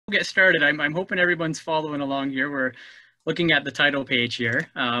get started, I'm hoping everyone's following along here. We're looking at the title page here.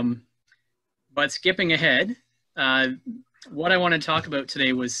 But skipping ahead, what I want to talk about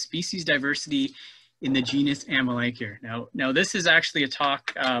today was species diversity in the genus Amelanchier. Now this is actually a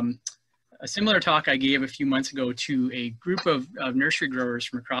talk, a similar talk I gave a few months ago to a group of nursery growers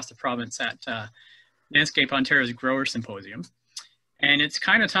from across the province at Landscape Ontario's Grower Symposium. And it's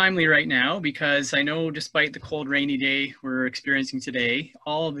kind of timely right now because I know despite the cold, rainy day we're experiencing today,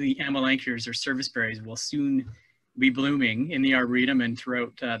 all of the Amelanchiers or Serviceberries will soon be blooming in the Arboretum and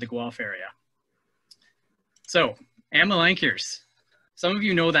throughout the Guelph area. So, Amelanchiers. Some of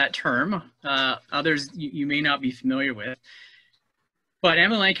you know that term, others you may not be familiar with. But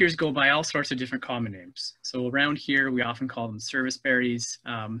Amelanchiers go by all sorts of different common names. So around here, we often call them Serviceberries.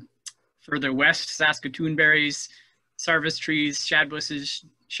 Further west, Saskatoonberries, Sarvis trees, shadbushes,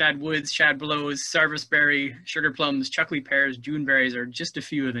 shadwoods, shadblows, sarvisberry, sugar plums, chuckly pears, juneberries are just a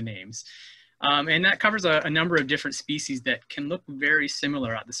few of the names. And that covers a number of different species that can look very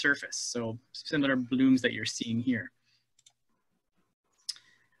similar at the surface. So similar blooms that you're seeing here.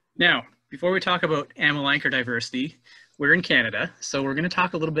 Now, before we talk about Amelanchier diversity, we're in Canada, so we're going to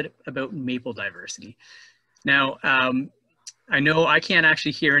talk a little bit about maple diversity. Now, I know I can't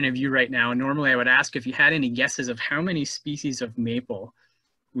actually hear any of you right now. Normally I would ask if you had any guesses of how many species of maple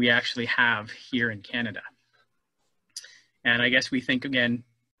we actually have here in Canada. And I guess we think, again,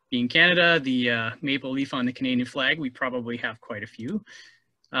 being Canada, the maple leaf on the Canadian flag, we probably have quite a few.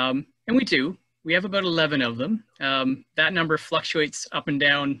 And we do. We have about 11 of them. That number fluctuates up and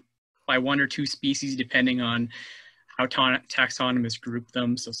down by 1 or 2 species depending on how taxonomists group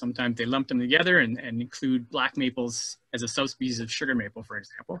them. So sometimes they lump them together and include black maples as a subspecies of sugar maple, for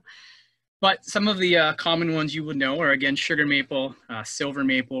example. But some of the common ones you would know are, again, sugar maple, silver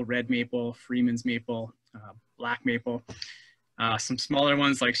maple, red maple, Freeman's maple, black maple. Some smaller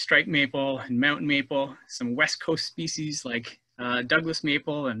ones like striped maple and mountain maple, some West Coast species like Douglas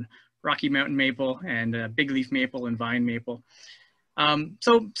maple and Rocky Mountain maple and big leaf maple and vine maple.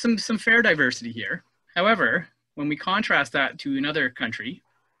 So some fair diversity here. However, when we contrast that to another country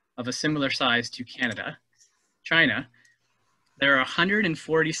of a similar size to Canada, China, there are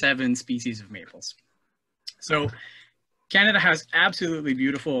 147 species of maples. So Canada has absolutely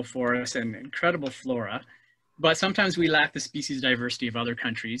beautiful forests and incredible flora, but sometimes we lack the species diversity of other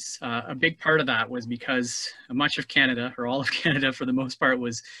countries. A big part of that was because much of Canada, or all of Canada for the most part,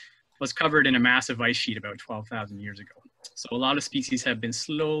 was covered in a massive ice sheet about 12,000 years ago. So a lot of species have been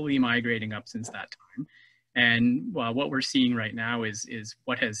slowly migrating up since that time. And what we're seeing right now is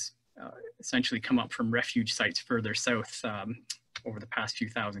what has essentially come up from refuge sites further south over the past few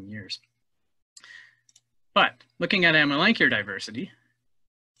thousand years. But looking at Amelanchier diversity,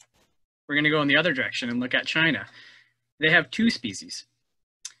 we're going to go in the other direction and look at China. They have 2 species.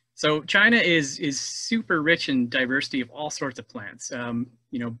 So China is super rich in diversity of all sorts of plants.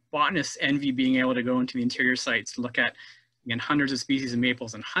 You know, botanists envy being able to go into the interior sites to look at, again, hundreds of species of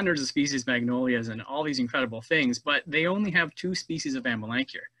maples and hundreds of species of magnolias and all these incredible things, but they only have 2 species of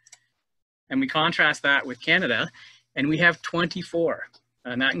Amelanchier. And we contrast that with Canada, and we have 24.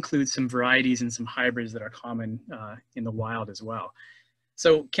 And that includes some varieties and some hybrids that are common in the wild as well.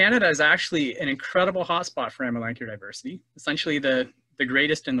 So Canada is actually an incredible hotspot for Amelanchier diversity, essentially the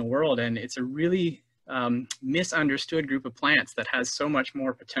greatest in the world, and it's a really misunderstood group of plants that has so much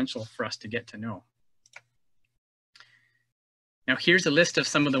more potential for us to get to know. Now here's a list of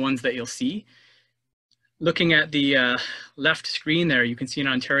some of the ones that you'll see. Looking at the left screen there, you can see in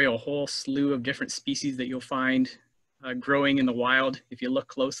Ontario a whole slew of different species that you'll find growing in the wild if you look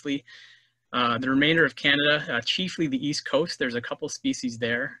closely. The remainder of Canada, chiefly the East Coast, there's a couple species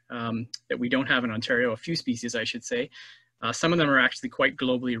there that we don't have in Ontario, a few species I should say. Some of them are actually quite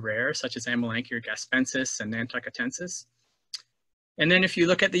globally rare, such as Amelanchier gaspensis and Nantucketensis. And then if you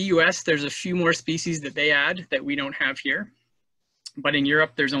look at the US, there's a few more species that they add that we don't have here. But in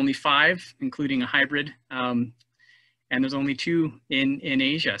Europe, there's only 5, including a hybrid, and there's only 2 in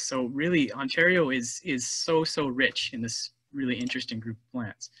Asia. So really, Ontario is so rich in this really interesting group of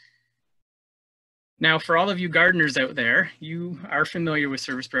plants. Now, for all of you gardeners out there, you are familiar with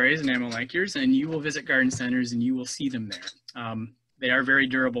Serviceberries and Amelanchiers, and you will visit garden centers and you will see them there. They are very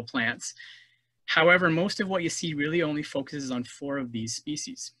durable plants. However, most of what you see really only focuses on 4 of these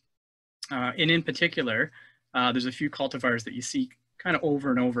species. And in particular, there's a few cultivars that you see kind of over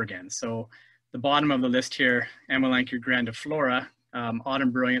and over again. So the bottom of the list here, Amelanchier grandiflora,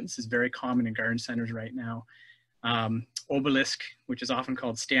 autumn brilliance is very common in garden centers right now. Obelisk, which is often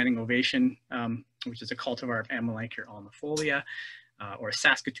called standing ovation, which is a cultivar of Amelanchier alnifolia, or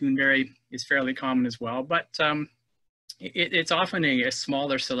Saskatoonberry is fairly common as well. But it's often a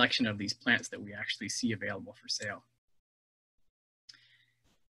smaller selection of these plants that we actually see available for sale.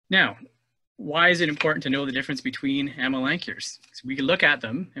 Now, why is it important to know the difference between Amelanchiers? So we can look at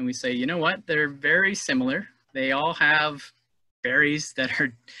them and we say, you know what, they're very similar. They all have berries that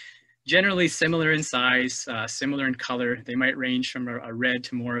are generally similar in size, similar in color. They might range from a red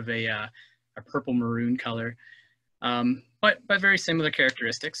to more of a purple maroon color, but very similar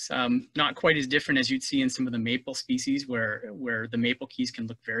characteristics. Not quite as different as you'd see in some of the maple species where the maple keys can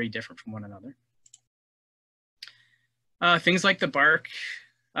look very different from one another. Things like the bark,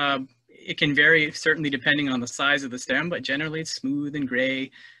 it can vary certainly depending on the size of the stem, but generally it's smooth and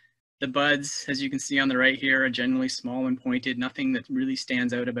gray. The buds, as you can see on the right here, are generally small and pointed, nothing that really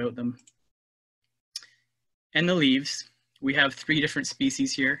stands out about them. And the leaves, we have 3 different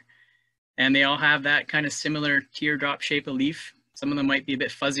species here, and they all have that kind of similar teardrop shape of leaf. Some of them might be a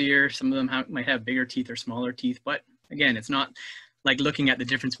bit fuzzier, some of them might have bigger teeth or smaller teeth, but again, it's not like looking at the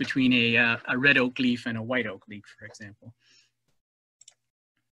difference between a red oak leaf and a white oak leaf, for example.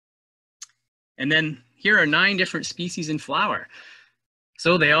 And then here are 9 different species in flower.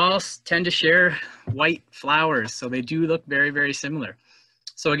 So they all tend to share white flowers, so they do look very, very similar.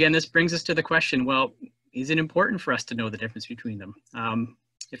 So again, this brings us to the question, well, is it important for us to know the difference between them?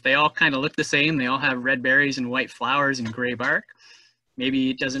 If they all kind of look the same, they all have red berries and white flowers and gray bark,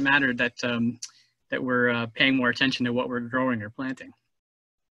 maybe it doesn't matter that, that we're paying more attention to what we're growing or planting.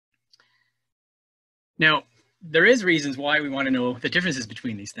 Now, there is reasons why we want to know the differences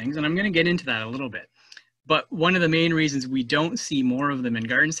between these things, and I'm going to get into that a little bit. But one of the main reasons we don't see more of them in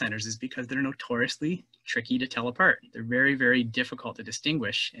garden centers is because they're notoriously tricky to tell apart. They're very, very difficult to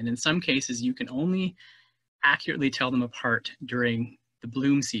distinguish. And in some cases, you can only accurately tell them apart during the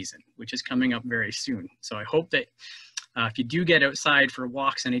bloom season, which is coming up very soon. So I hope that if you do get outside for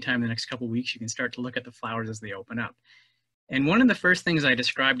walks anytime in the next couple of weeks, you can start to look at the flowers as they open up. And one of the first things I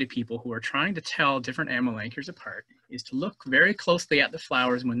describe to people who are trying to tell different Amelanchiers apart is to look very closely at the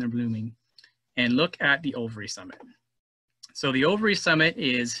flowers when they're blooming and look at the ovary summit. So the ovary summit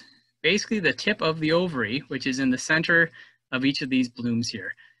is basically the tip of the ovary, which is in the center of each of these blooms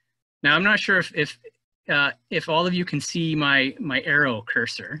here. Now, I'm not sure if all of you can see my arrow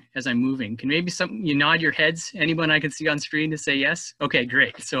cursor as I'm moving. Can maybe you nod your heads? Anyone I can see on screen to say yes? Okay,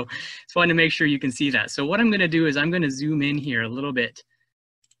 great. So just wanted to make sure you can see that. So what I'm going to do is I'm going to zoom in here a little bit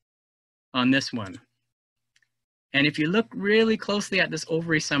on this one. And if you look really closely at this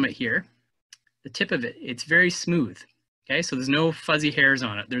ovary summit here, the tip of it, it's very smooth. Okay, so there's no fuzzy hairs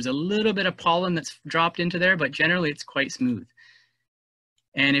on it. There's a little bit of pollen that's dropped into there, but generally it's quite smooth.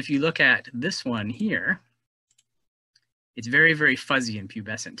 And if you look at this one here, it's very, very fuzzy and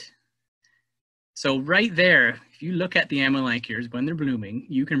pubescent. So right there, if you look at the Amelanchiers when they're blooming,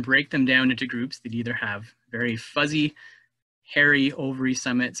 you can break them down into groups that either have very fuzzy, hairy ovary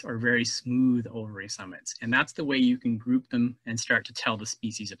summits or very smooth ovary summits. And that's the way you can group them and start to tell the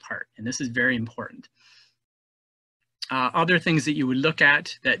species apart. And this is very important. Other things that you would look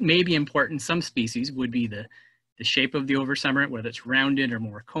at that may be important in some species would be the shape of the ovary summit, whether it's rounded or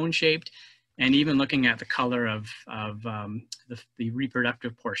more cone-shaped, and even looking at the color of the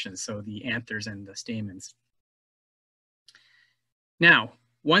reproductive portions, so the anthers and the stamens. Now,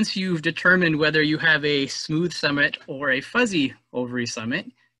 once you've determined whether you have a smooth summit or a fuzzy ovary summit,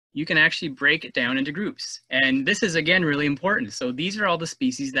 you can actually break it down into groups. And this is, again, really important. So these are all the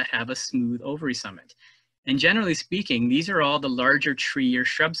species that have a smooth ovary summit. And generally speaking, these are all the larger tree or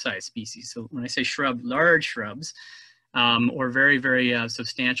shrub size species. So when I say shrub, large shrubs or very, very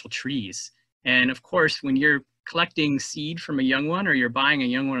substantial trees. And of course, when you're collecting seed from a young one or you're buying a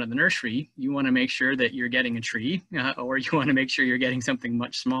young one at the nursery, you want to make sure that you're getting a tree or you want to make sure you're getting something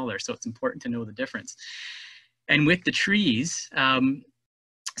much smaller. So it's important to know the difference. And with the trees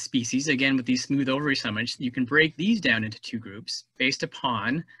species, again, with these smooth ovary summits, you can break these down into 2 groups based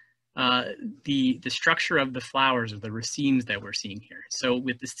upon the structure of the flowers or the racemes that we're seeing here. So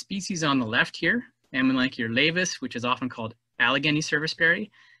with the species on the left here, Amelanchier laevis, which is often called Allegheny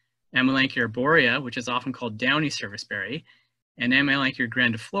serviceberry, Amelanchier arborea, which is often called downy serviceberry, and Amelanchier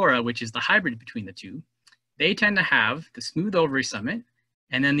grandiflora, which is the hybrid between the 2, they tend to have the smooth ovary summit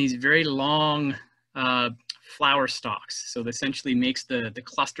and then these very long flower stalks. So it essentially makes the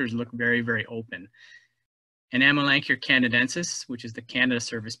clusters look very, very open. And Amelanchier canadensis, which is the Canada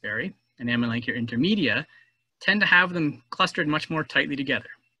serviceberry, and Amelanchier intermedia tend to have them clustered much more tightly together.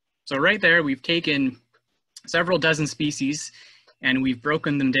 So right there, we've taken several dozen species and we've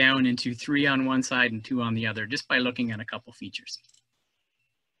broken them down into 3 on one side and 2 on the other, just by looking at a couple features.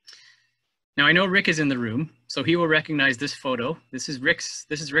 Now I know Rick is in the room, so he will recognize this photo. This is Rick's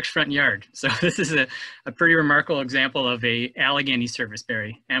front yard. So this is a pretty remarkable example of a Allegheny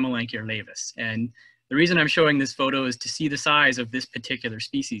serviceberry, Amelanchier laevis. And the reason I'm showing this photo is to see the size of this particular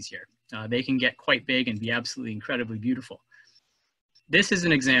species here. They can get quite big and be absolutely incredibly beautiful. This is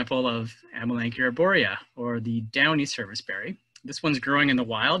an example of Amelanchier arborea, or the downy serviceberry. This one's growing in the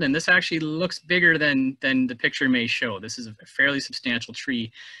wild, and this actually looks bigger than the picture may show. This is a fairly substantial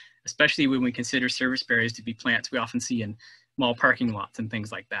tree, especially when we consider serviceberries to be plants we often see in mall parking lots and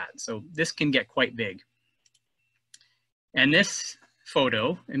things like that. So this can get quite big. And this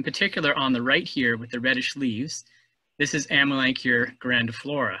photo, in particular on the right here with the reddish leaves, this is Amelanchier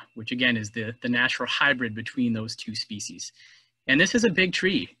grandiflora, which again is the natural hybrid between those two species. And this is a big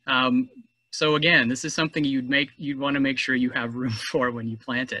tree. So again, this is something you'd want to make sure you have room for when you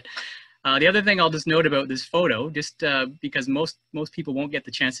plant it. The other thing I'll just note about this photo, just because most people won't get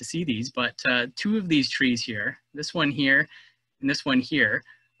the chance to see these, but two of these trees here, this one here and this one here,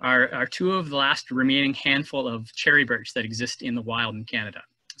 are two of the last remaining handful of cherry birch that exist in the wild in Canada.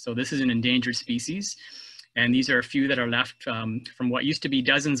 So this is an endangered species, and these are a few that are left from what used to be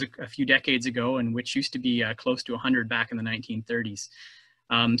dozens a few decades ago, and which used to be close to 100 back in the 1930s.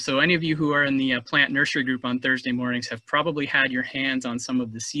 So any of you who are in the plant nursery group on Thursday mornings have probably had your hands on some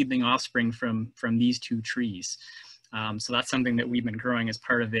of the seedling offspring from these two trees. So that's something that we've been growing as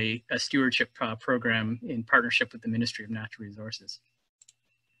part of a stewardship program in partnership with the Ministry of Natural Resources.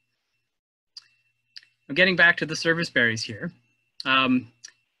 Now getting back to the serviceberries here.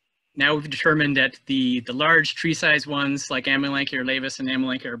 Now we've determined that the large tree-sized ones like Amelanchier laevis and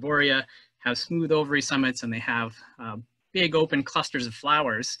Amelanchier arborea have smooth ovary summits, and they have big open clusters of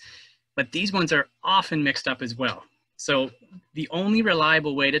flowers, but these ones are often mixed up as well. So the only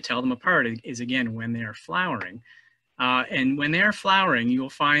reliable way to tell them apart is again when they are flowering. And when they are flowering, you will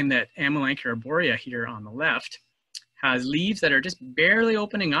find that Amelanchier arborea here on the left has leaves that are just barely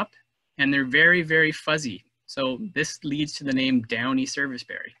opening up, and they're very, very fuzzy. So this leads to the name downy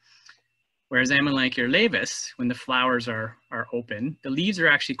serviceberry. Whereas Amelanchier laevis, when the flowers are open, the leaves are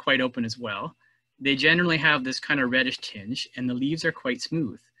actually quite open as well. They generally have this kind of reddish tinge, and the leaves are quite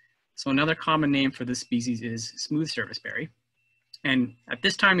smooth. So another common name for this species is smooth serviceberry. And at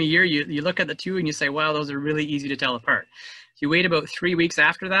this time of year, you look at the two and you say, wow, those are really easy to tell apart. If you wait about 3 weeks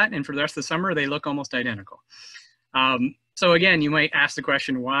after that, and for the rest of the summer, they look almost identical. So again, you might ask the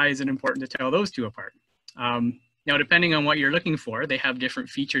question, why is it important to tell those two apart? Now, depending on what you're looking for, they have different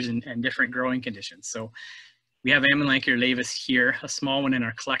features and different growing conditions. So we have Amelanchier laevis here, a small one in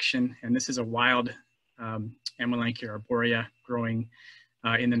our collection, and this is a wild Amelanchier arborea growing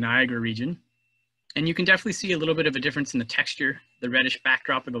in the Niagara region. And you can definitely see a little bit of a difference in the texture, the reddish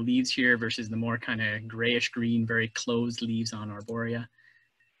backdrop of the leaves here versus the more kind of grayish green, very closed leaves on arborea.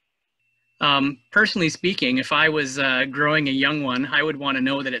 Personally speaking, if I was growing a young one, I would want to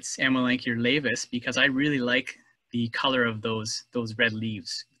know that it's Amelanchier laevis because I really like the color of those red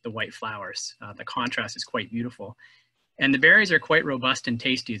leaves, the white flowers. The contrast is quite beautiful. And the berries are quite robust and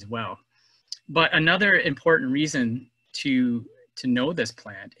tasty as well. But another important reason to know this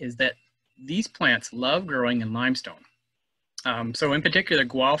plant is that these plants love growing in limestone. So in particular,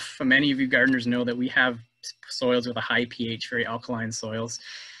 Guelph, many of you gardeners know that we have soils with a high pH, very alkaline soils.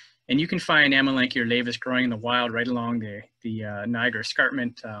 And you can find Amelanchier laevis growing in the wild right along the Niagara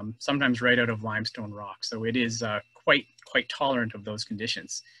escarpment, sometimes right out of limestone rock. So it is quite tolerant of those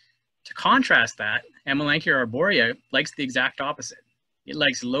conditions. To contrast that, Amelanchier arborea likes the exact opposite. It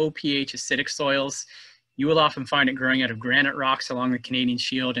likes low pH acidic soils. You will often find it growing out of granite rocks along the Canadian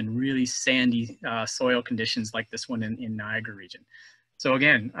Shield and really sandy soil conditions like this one in Niagara region. So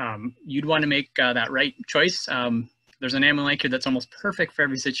again, you'd want to make that right choice. There's an Amelanchier that's almost perfect for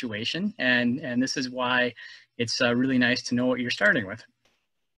every situation, and this is why it's really nice to know what you're starting with.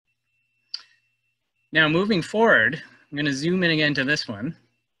 Now moving forward, I'm going to zoom in again to this one.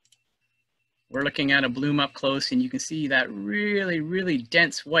 We're looking at a bloom up close, and you can see that really, really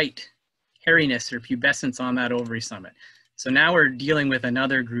dense white hairiness or pubescence on that ovary summit. So now we're dealing with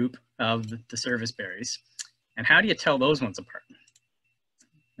another group of the serviceberries. And how do you tell those ones apart?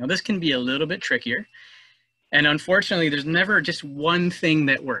 Now this can be a little bit trickier. And unfortunately, there's never just one thing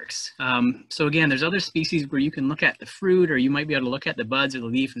that works. So again, there's other species where you can look at the fruit, or you might be able to look at the buds or the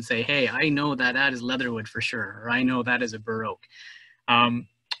leaf and say, hey, I know that that is leatherwood for sure, or I know that is a bur oak.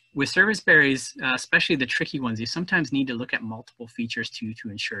 With serviceberries, especially the tricky ones, you sometimes need to look at multiple features to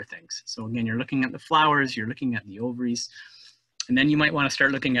ensure things. So again, you're looking at the flowers, you're looking at the ovaries, and then you might want to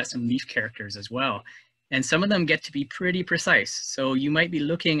start looking at some leaf characters as well. And some of them get to be pretty precise. So you might be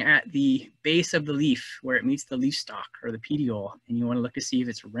looking at the base of the leaf where it meets the leaf stalk or the petiole, and you want to look to see if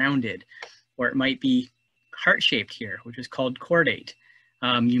it's rounded. or it might be heart-shaped here, which is called cordate.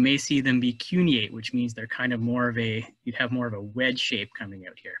 You may see them be cuneate, which means they're kind of more of a, you'd have more of a wedge shape coming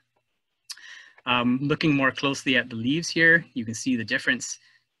out here. Looking more closely at the leaves here, you can see the difference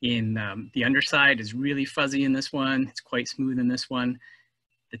in the underside is really fuzzy in this one. It's quite smooth in this one.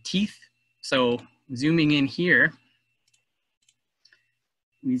 The teeth, so zooming in here,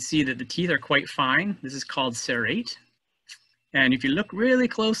 we see that the teeth are quite fine. This is called serrate. And if you look really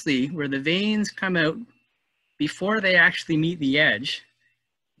closely where the veins come out before they actually meet the edge,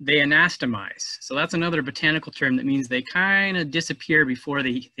 they anastomize. So that's another botanical term that means they kind of disappear before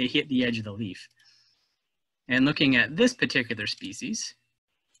they hit the edge of the leaf. And looking at this particular species,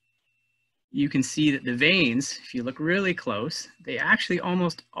 you can see that the veins, if you look really close, they actually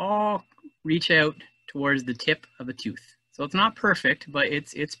almost all reach out towards the tip of a tooth. So it's not perfect, but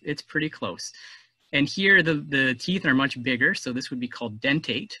it's pretty close. And here the teeth are much bigger, so this would be called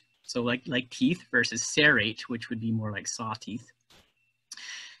dentate. So like teeth versus serrate, which would be more like saw teeth.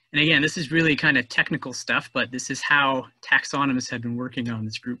 And again, this is really kind of technical stuff, but this is how taxonomists have been working on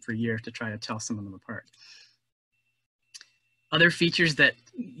this group for years to try to tell some of them apart. Other features that,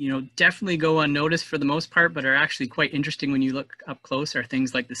 you know, definitely go unnoticed for the most part, but are actually quite interesting when you look up close are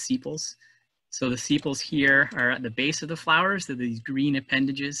things like the sepals. So the sepals here are at the base of the flowers, they're these green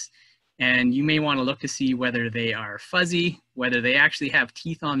appendages, and you may want to look to see whether they are fuzzy, whether they actually have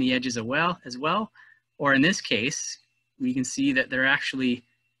teeth on the edges as well, or in this case, we can see that they're actually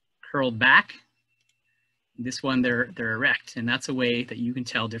curled back. This one, they're erect, and that's a way that you can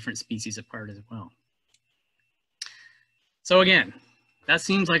tell different species apart as well. So again, that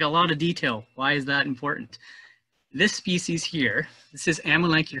seems like a lot of detail. Why is that important? This species here, this is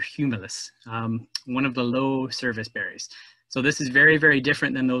Amelanchier humilis, one of the low serviceberries. So this is very, very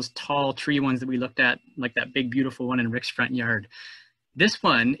different than those tall tree ones that we looked at, like that big, beautiful one in Rick's front yard. This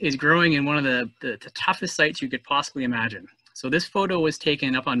one is growing in one of the toughest sites you could possibly imagine. So this photo was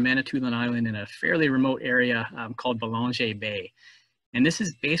taken up on Manitoulin Island in a fairly remote area called Belanger Bay. And this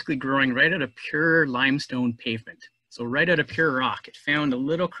is basically growing right out of pure limestone pavement. So right out of pure rock. It found a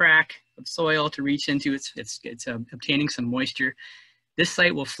little crack of soil to reach into. It's obtaining some moisture. This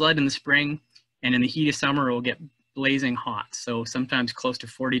site will flood in the spring, and in the heat of summer, it will get blazing hot. So sometimes close to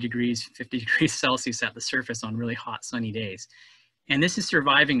 40 degrees, 50 degrees Celsius at the surface on really hot, sunny days. And this is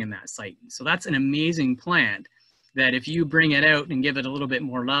surviving in that site. So that's an amazing plant that if you bring it out and give it a little bit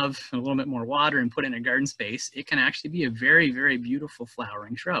more love, and a little bit more water, and put it in a garden space, it can actually be a very, very beautiful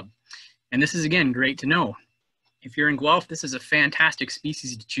flowering shrub. And this is, again, great to know. If you're in Guelph, this is a fantastic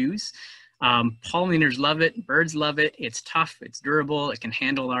species to choose. Pollinators love it, birds love it, it's tough, it's durable, it can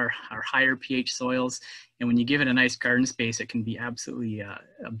handle our higher pH soils, and when you give it a nice garden space, it can be absolutely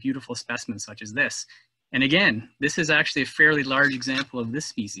a beautiful specimen such as this. And again, this is actually a fairly large example of this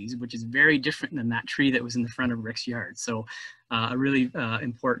species, which is very different than that tree that was in the front of Rick's yard. So a really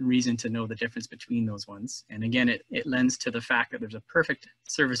important reason to know the difference between those ones. And again, it lends to the fact that there's a perfect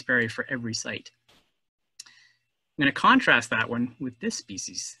serviceberry for every site. I'm going to contrast that one with this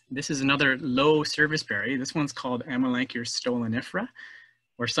species. This is another low serviceberry. This one's called Amelanchiers stolonifera,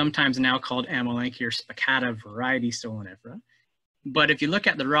 or sometimes now called Amelanchiers spicata variety stolonifera. But if you look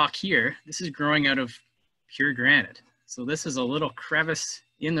at the rock here, this is growing out of pure granite. So this is a little crevice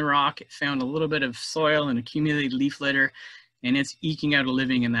in the rock. It found a little bit of soil and accumulated leaf litter, and it's eking out a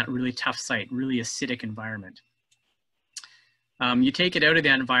living in that really tough site, really acidic environment. You take it out of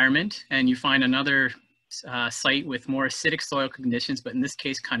that environment and you find another site with more acidic soil conditions, but in this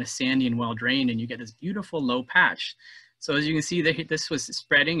case kind of sandy and well drained, and you get this beautiful low patch. So as you can see, this was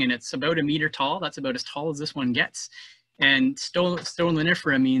spreading, and it's about 1 meter tall. That's about as tall as this one gets. And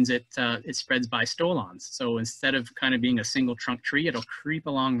stolonifera means it spreads by stolons. So instead of kind of being a single trunk tree, it'll creep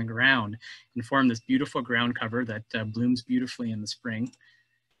along the ground and form this beautiful ground cover that blooms beautifully in the spring.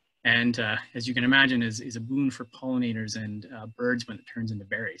 And as you can imagine, is a boon for pollinators and birds when it turns into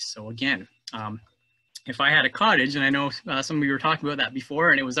berries. So again, if I had a cottage, and I know some of you were talking about that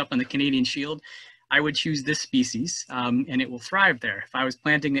before, and it was up on the Canadian Shield, I would choose this species, and it will thrive there. If I was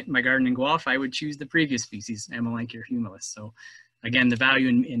planting it in my garden in Guelph, I would choose the previous species, Amelanchier humilis. So again, the value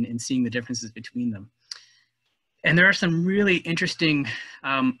in seeing the differences between them. And there are some really interesting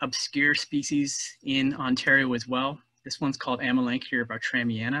obscure species in Ontario as well. This one's called Amelanchier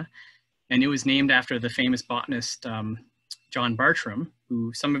bartramiana, and it was named after the famous botanist John Bartram,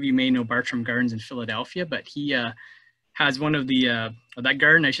 who some of you may know Bartram Gardens in Philadelphia, but he has one of the, that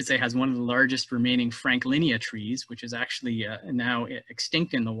garden, I should say, has one of the largest remaining Franklinia trees, which is actually now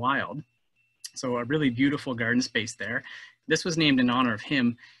extinct in the wild. So a really beautiful garden space there. This was named in honor of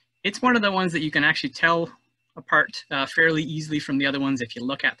him. It's one of the ones that you can actually tell apart fairly easily from the other ones if you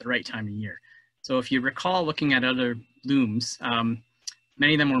look at the right time of year. So if you recall looking at other blooms,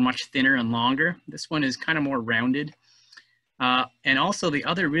 many of them were much thinner and longer. This one is kind of more rounded. And also the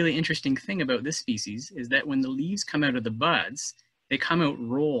other really interesting thing about this species is that when the leaves come out of the buds, they come out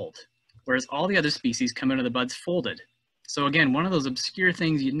rolled, whereas all the other species come out of the buds folded. So again, one of those obscure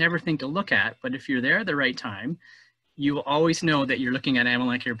things you'd never think to look at, but if you're there at the right time, you will always know that you're looking at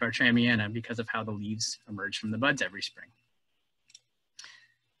Amelanchier bartramiana because of how the leaves emerge from the buds every spring.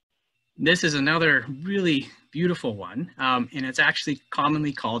 This is another really beautiful one, and it's actually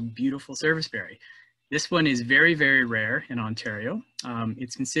commonly called beautiful serviceberry. This one is very, very rare in Ontario.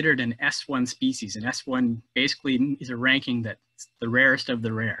 It's considered an S1 species, and S1 basically is a ranking that's the rarest of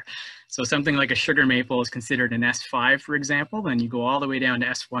the rare. So something like a sugar maple is considered an S5, for example, and you go all the way down to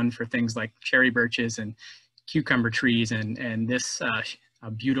S1 for things like cherry birches and cucumber trees and this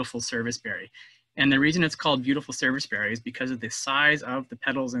beautiful serviceberry. And the reason it's called beautiful serviceberry is because of the size of the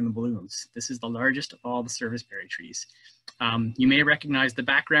petals and the blooms. This is the largest of all the serviceberry trees. You may recognize the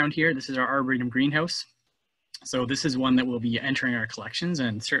background here. This is our Arboretum greenhouse. So this is one that will be entering our collections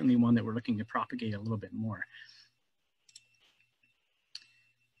and certainly one that we're looking to propagate a little bit more.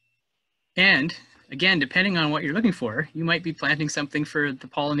 And again, depending on what you're looking for, you might be planting something for the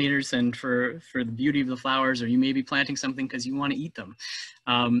pollinators and for the beauty of the flowers, or you may be planting something because you want to eat them.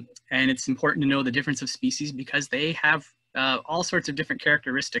 And it's important to know the difference of species because they have all sorts of different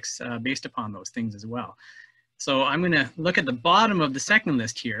characteristics based upon those things as well. So I'm going to look at the bottom of the second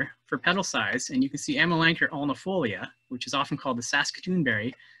list here for petal size, and you can see Amelanchier ulnifolia, which is often called the Saskatoon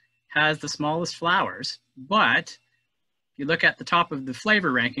berry, has the smallest flowers, but if you look at the top of the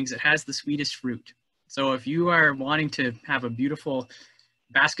flavor rankings, it has the sweetest fruit. So if you are wanting to have a beautiful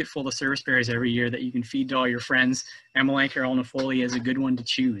basket full of serviceberries every year that you can feed to all your friends, Amelanchier ulnifolia is a good one to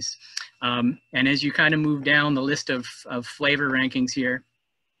choose. And as you kind of move down the list of flavor rankings here,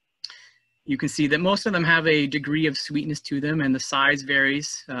 you can see that most of them have a degree of sweetness to them and the size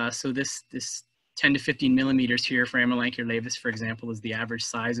varies. So this 10 to 15 millimeters here for Amelanchier laevis, for example, is the average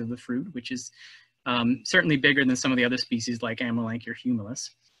size of the fruit, which is certainly bigger than some of the other species like Amelanchier humilis.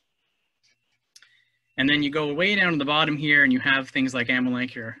 And then you go way down to the bottom here and you have things like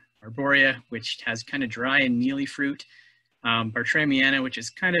Amelanchier arborea, which has kind of dry and mealy fruit. Bartramiana, which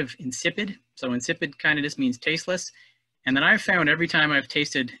is kind of insipid. So insipid kind of just means tasteless. And then I've found every time I've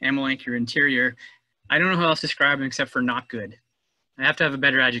tasted Amelanchier interior, I don't know how else to describe them except for not good. I have to have a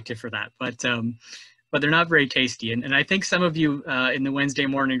better adjective for that, but they're not very tasty. And I think some of you in the Wednesday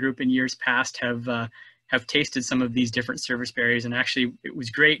morning group in years past have tasted some of these different serviceberries, and actually it was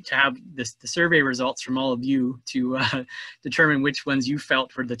great to have the survey results from all of you to determine which ones you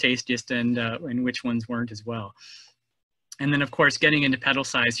felt were the tastiest and which ones weren't as well. And then of course, getting into petal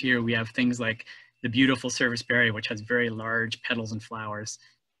size here, we have things like the beautiful serviceberry, which has very large petals and flowers,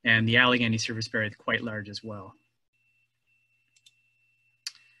 and the Allegheny serviceberry, quite large as well.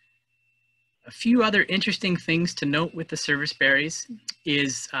 A few other interesting things to note with the serviceberries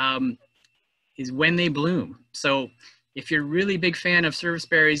is when they bloom. So if you're a really big fan of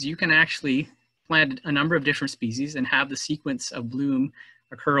serviceberries, you can actually plant a number of different species and have the sequence of bloom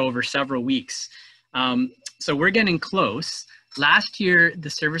occur over several weeks. So we're getting close. Last year, the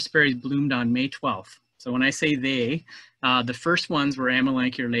serviceberries bloomed on May 12th. So when I say they, the first ones were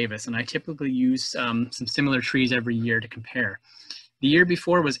Amelanchier laevis, and I typically use some similar trees every year to compare. The year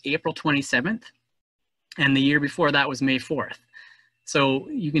before was April 27th, and the year before that was May 4th. So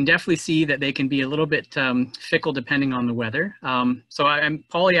you can definitely see that they can be a little bit fickle depending on the weather.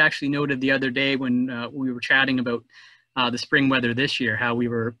 Polly actually noted the other day when we were chatting about the spring weather this year, how we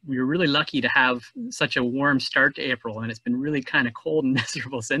were really lucky to have such a warm start to April, and it's been really kind of cold and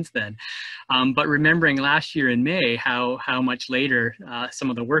miserable since then. But remembering last year in May, how much later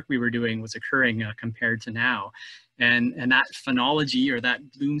some of the work we were doing was occurring compared to now. And that phenology, or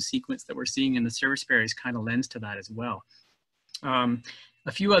that bloom sequence that we're seeing in the serviceberries, kind of lends to that as well.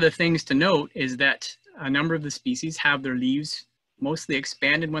 A few other things to note is that a number of the species have their leaves mostly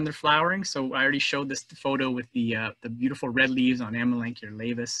expanded when they're flowering. So I already showed this photo with the beautiful red leaves on Amelanchier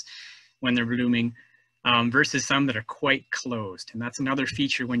laevis when they're blooming, versus some that are quite closed. And that's another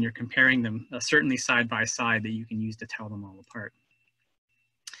feature when you're comparing them, certainly side by side, that you can use to tell them all apart.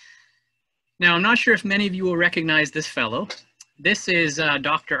 Now, I'm not sure if many of you will recognize this fellow. This is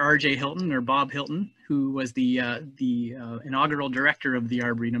Dr. R.J. Hilton, or Bob Hilton, who was the inaugural director of the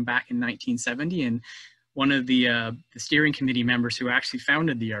Arboretum back in 1970, and one of the steering committee members who actually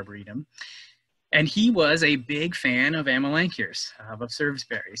founded the Arboretum. And he was a big fan of Amelanchiers, of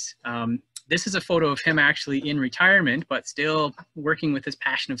serviceberries. This is a photo of him actually in retirement, but still working with his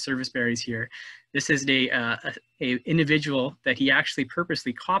passion of serviceberries here. This is a individual that he actually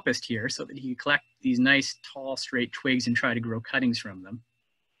purposely coppiced here so that he could collect these nice, tall, straight twigs and try to grow cuttings from them.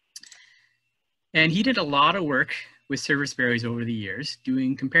 And he did a lot of work with serviceberries over the years,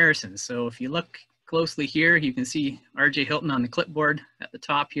 doing comparisons. So if you look closely here, you can see R.J. Hilton on the clipboard at the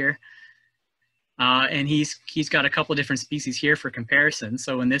top here. And he's got a couple of different species here for comparison.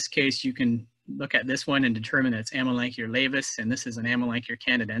 So in this case, you can look at this one and determine that it's Amelanchier laevis, and this is an Amelanchier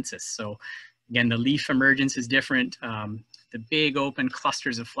canadensis. So again, the leaf emergence is different. The big open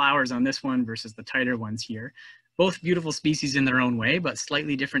clusters of flowers on this one versus the tighter ones here. Both beautiful species in their own way, but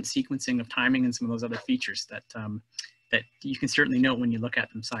slightly different sequencing of timing and some of those other features that, that you can certainly note when you look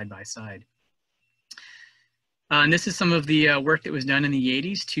at them side by side. And this is some of the work that was done in the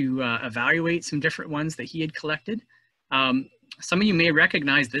 80s to evaluate some different ones that he had collected. Some of you may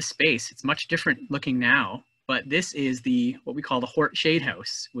recognize this space. It's much different looking now, but this is what we call the Hort Shade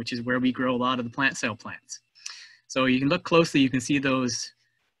House, which is where we grow a lot of the plant sale plants. So you can look closely, you can see those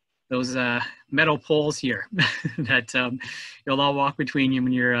metal poles here that you'll all walk between you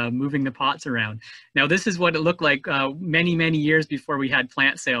when you're moving the pots around. Now this is what it looked like many, many years before we had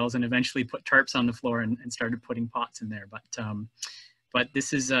plant sales and eventually put tarps on the floor and started putting pots in there. But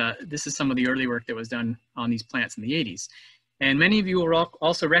this is some of the early work that was done on these plants in the 80s. And many of you will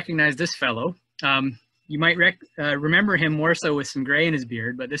also recognize this fellow. You might remember him more so with some gray in his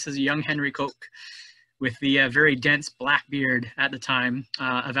beard, but this is a young Henry Koch with the very dense black beard at the time,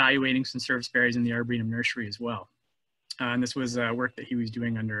 evaluating some serviceberries in the Arboretum nursery as well. And this was work that he was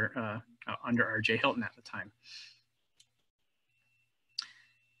doing under R.J. Hilton at the time.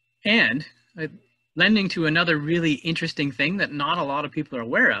 And lending to another really interesting thing that not a lot of people are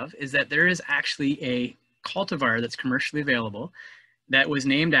aware of is that there is actually a cultivar that's commercially available that was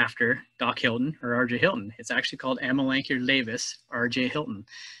named after Doc Hilton or R.J. Hilton. It's actually called Amelanchier laevis R.J. Hilton.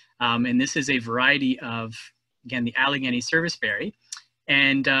 And this is a variety of, again, the Allegheny serviceberry.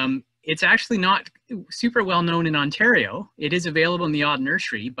 And it's actually not super well known in Ontario. It is available in the odd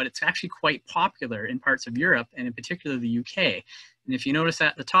nursery, but it's actually quite popular in parts of Europe and in particular the UK. And if you notice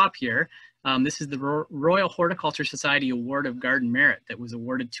at the top here, this is the Royal Horticulture Society Award of Garden Merit that was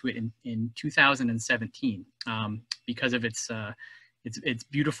awarded to it in 2017 because of its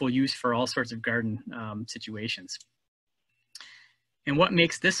beautiful use for all sorts of garden situations. And what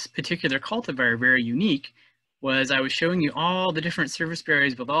makes this particular cultivar very unique was I was showing you all the different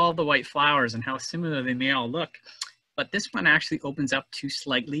serviceberries with all the white flowers and how similar they may all look. But this one actually opens up to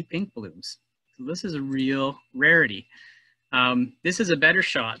slightly pink blooms. So this is a real rarity. This is a better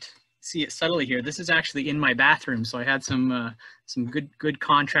shot. See it subtly here. This is actually in my bathroom, so I had some good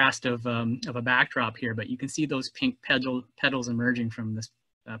contrast of a backdrop here. But you can see those pink petals emerging from this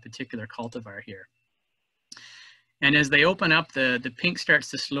particular cultivar here. And as they open up, the pink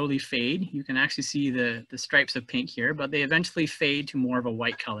starts to slowly fade. You can actually see the stripes of pink here, but they eventually fade to more of a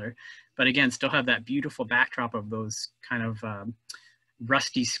white color. But again, still have that beautiful backdrop of those kind of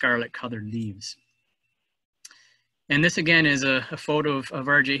rusty scarlet colored leaves. And this again is a photo of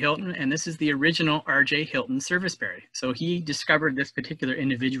R.J. Hilton, and this is the original R.J. Hilton serviceberry. So he discovered this particular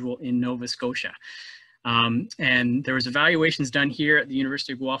individual in Nova Scotia. And there was evaluations done here at the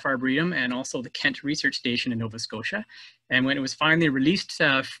University of Guelph Arboretum and also the Kent Research Station in Nova Scotia. And when it was finally released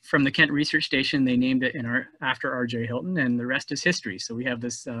from the Kent Research Station, they named it after R.J. Hilton, and the rest is history. So we have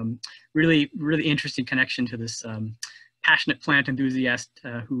this really interesting connection to this passionate plant enthusiast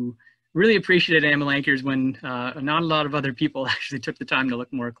who really appreciated Amelanchiers when not a lot of other people actually took the time to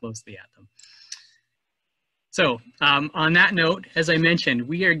look more closely at them. So on that note, as I mentioned,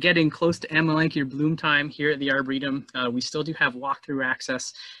 we are getting close to Amelanchier bloom time here at the Arboretum. We still do have walkthrough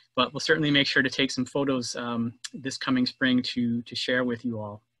access, but we'll certainly make sure to take some photos this coming spring to share with you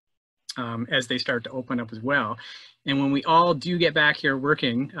all as they start to open up as well. And when we all do get back here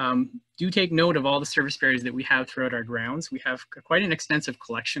working, do take note of all the serviceberries that we have throughout our grounds. We have quite an extensive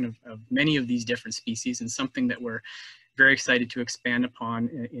collection of many of these different species, and something that we're very excited to expand upon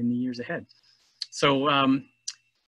in the years ahead. So